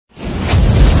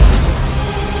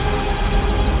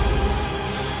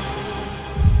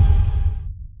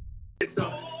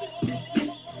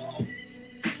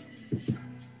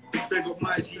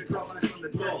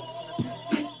lost.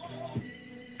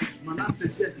 Man, I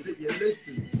suggest that you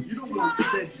listen. You don't want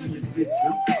steads in your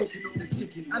system. Cooking up the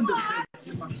chicken and the veg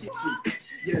in my kitchen.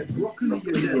 Yeah, broccoli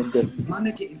you there. Man,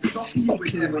 are getting stocky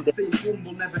with them. I stay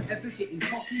humble, never ever getting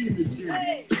cocky in the gym.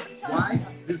 Why?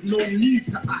 There's no need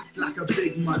to act like a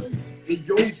big man. A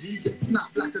Yogi get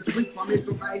snapped like a twig from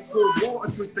some ice cold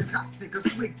water, twist the cap, take a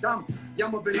swig down. Yeah,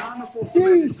 I'm a banana for some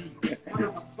energy. Man,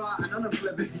 I'm a Spartan and I'm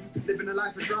clever G. Living a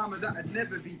life of drama that'd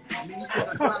never be me, cause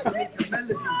I'd rather make a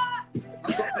melody.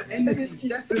 I've got the energy,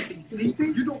 definitely. See,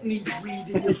 you don't need weed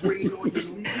in your brain or your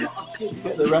lungs. You're not a kid.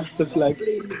 Get the Rasta flag.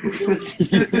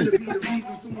 You're gonna be the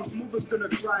reason someone's mother's gonna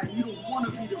cry. You don't wanna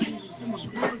be the reason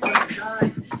someone's mother's gonna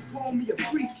die. Call me a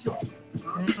preacher.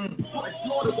 But if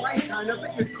you're the white kind, I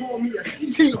bet you'd call me a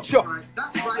teacher. Right?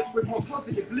 That's right, with my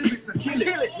positive lyrics, I kill it.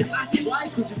 Yeah, that's why,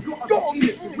 because you've got to go in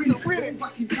it to win it. Go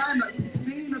back in time like we've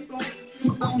seen it, though.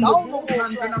 Put down the ball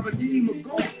plans and have a game of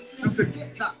golf. And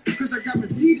forget that, because I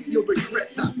guarantee that you'll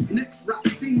regret that. Next rap,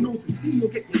 sing no to tea, you'll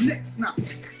get your neck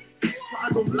snapped. But I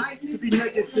don't like to be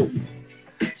negative.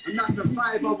 And that's a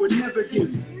vibe I would never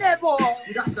give. Never!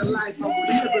 See, that's the life I would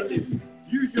never live.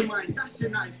 Use your mind, dash your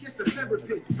knife, get a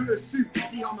therapist. Verse 2,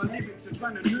 see how my lyrics are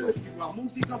trying to nurse you. While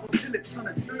most these other lyrics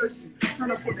trying to curse you.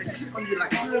 Trying to put their shit on you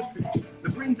like burping. The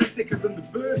brains are sicker than the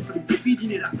bird flu.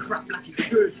 Feeding you that crap like it's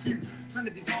first you. Trying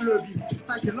to disturb you,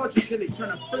 psychologically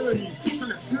trying to burn you.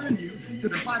 Trying to turn you to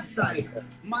the bad side.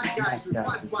 My guys with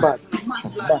bad vibes and a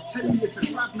mash lives. Telling you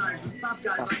to grab knives and stab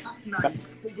guys like that's nice.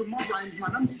 But with my rhymes,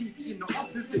 man, I'm teaching the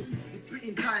opposite. It's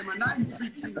spitting time and I'm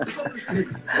preaching the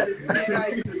opposite. So there's some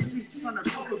guys in the streets trying to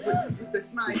cover with the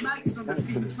snide mics on the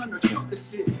feet trying to shut the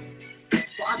shit.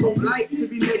 But I don't like to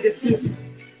be negative.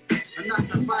 And that's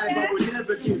the vibe I would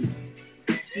never give.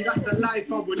 See, that's the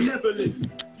life I would never live.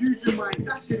 Use your mind,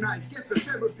 dash your knife, get a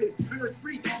therapist. Verse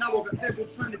 3, now I've got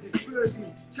devils trying to disperse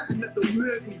me. Chatting that they'll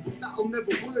murk me, but that'll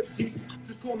never work, G.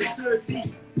 Just call me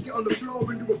 30. Get on the floor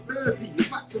and do a burpee. In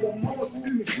fact, I want more, so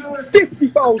do me 30.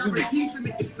 50,000. Guaranteed to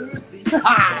make you thirsty. But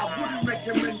I wouldn't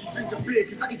recommend you drink a beer,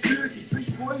 cause that is dirty,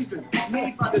 street poison.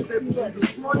 Made by the devil to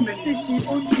destroy many.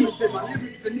 Demons say my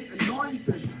lyrics and it annoys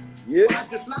them. Yeah. But I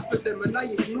just laugh at them and I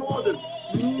ignore them.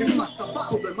 In fact, I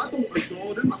battle them, I don't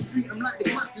adore them. I treat them like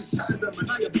the masses, shatter them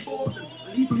and I abhor them.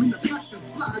 I leave them in the past and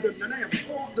splatter them and I have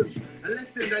taught them a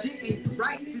lesson that it ain't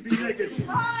right to be negative.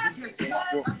 And guess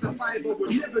what? That's a vibe I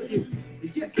would never give.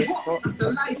 And guess what? That's a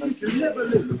life you should never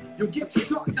live. You'll get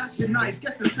shot, dash your knife,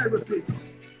 get a therapist.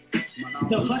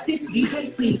 The hottest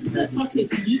UK beats, with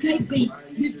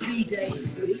DJ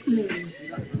Sweetly.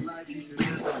 You're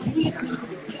listening to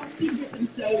the Justin Rhythm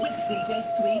Show with DJ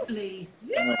Sweetly.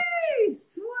 Jeez,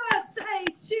 what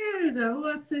a tune,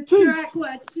 what a track,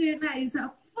 what a tune, that is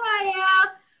a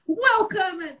fire.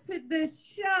 Welcome to the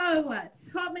show,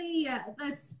 Tommy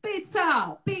the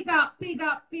Spitter. Big up, big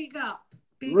up, big up.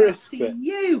 Big Respect. up to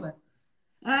you.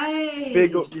 Hey.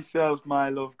 Big up yourselves, my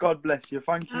love. God bless you.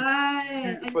 Thank you.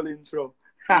 Beautiful intro.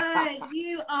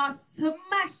 You are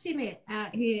smashing it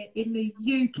out here in the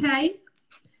UK.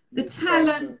 The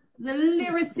talent, the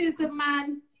lyricism,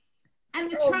 man,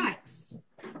 and the tracks.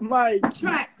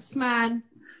 Tracks, man.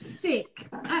 Sick.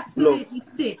 Absolutely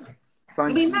sick.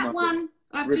 Thank you, that one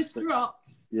I've just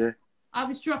dropped. Yeah. I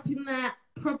was dropping that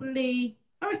probably,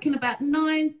 I reckon, about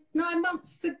nine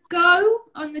months ago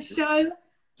on the show.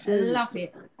 Love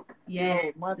it. Yeah,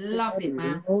 love it,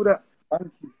 man.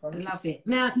 Thank you. Love it.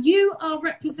 Now, you are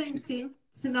representing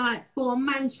tonight for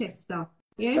Manchester,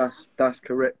 yeah? That's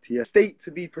correct, yeah. State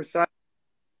to be precise.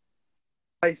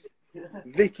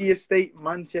 Vicky Estate,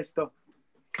 Manchester.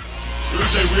 Who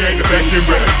said we ain't the best in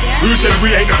Britain? Who said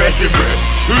we ain't the best in Britain?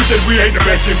 Who said we ain't the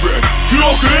best in Britain?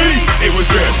 Locally, it was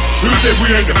good. Who said we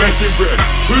ain't the best in Britain?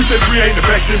 Who said we ain't the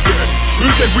best in Britain? Who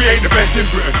said we ain't the best in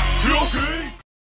Britain? Locally.